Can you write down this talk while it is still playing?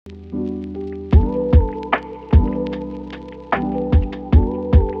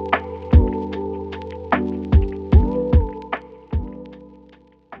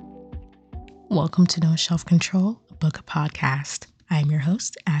Welcome to No Self Control, a book podcast. I'm your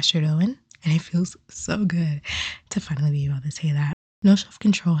host, Astrid Owen, and it feels so good to finally be able to say that. No Self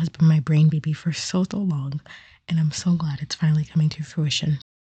Control has been my brain baby for so long, and I'm so glad it's finally coming to fruition.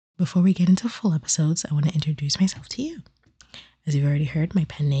 Before we get into full episodes, I want to introduce myself to you. As you've already heard, my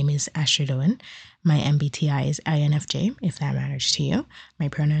pen name is Astrid Owen. My MBTI is INFJ, if that matters to you. My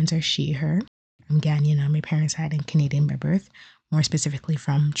pronouns are she, her. I'm Ghanaian on my parents' side and Canadian by birth, more specifically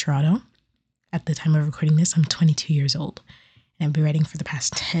from Toronto. At the time of recording this, I'm 22 years old, and I've been writing for the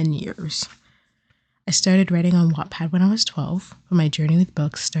past 10 years. I started writing on Wattpad when I was 12, but my journey with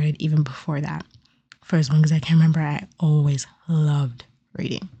books started even before that. For as long as I can remember, I always loved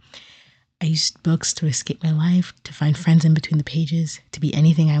reading. I used books to escape my life, to find friends in between the pages, to be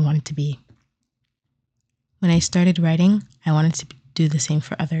anything I wanted to be. When I started writing, I wanted to do the same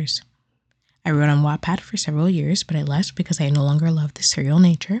for others. I wrote on Wattpad for several years, but I left because I no longer loved the serial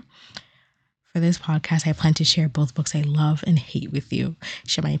nature. For this podcast, I plan to share both books I love and hate with you,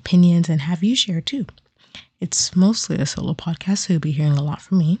 share my opinions, and have you share too. It's mostly a solo podcast, so you'll be hearing a lot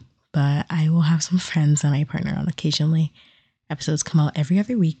from me, but I will have some friends and my partner on occasionally. Episodes come out every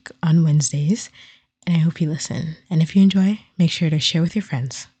other week on Wednesdays, and I hope you listen. And if you enjoy, make sure to share with your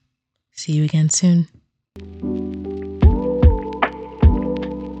friends. See you again soon.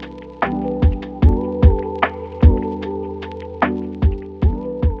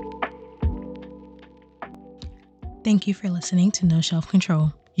 Thank you for listening to No Self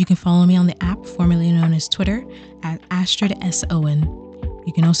Control. You can follow me on the app formerly known as Twitter at Astrid S. Owen.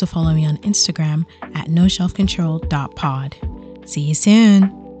 You can also follow me on Instagram at noselfcontrol.pod. See you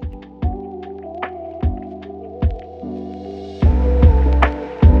soon.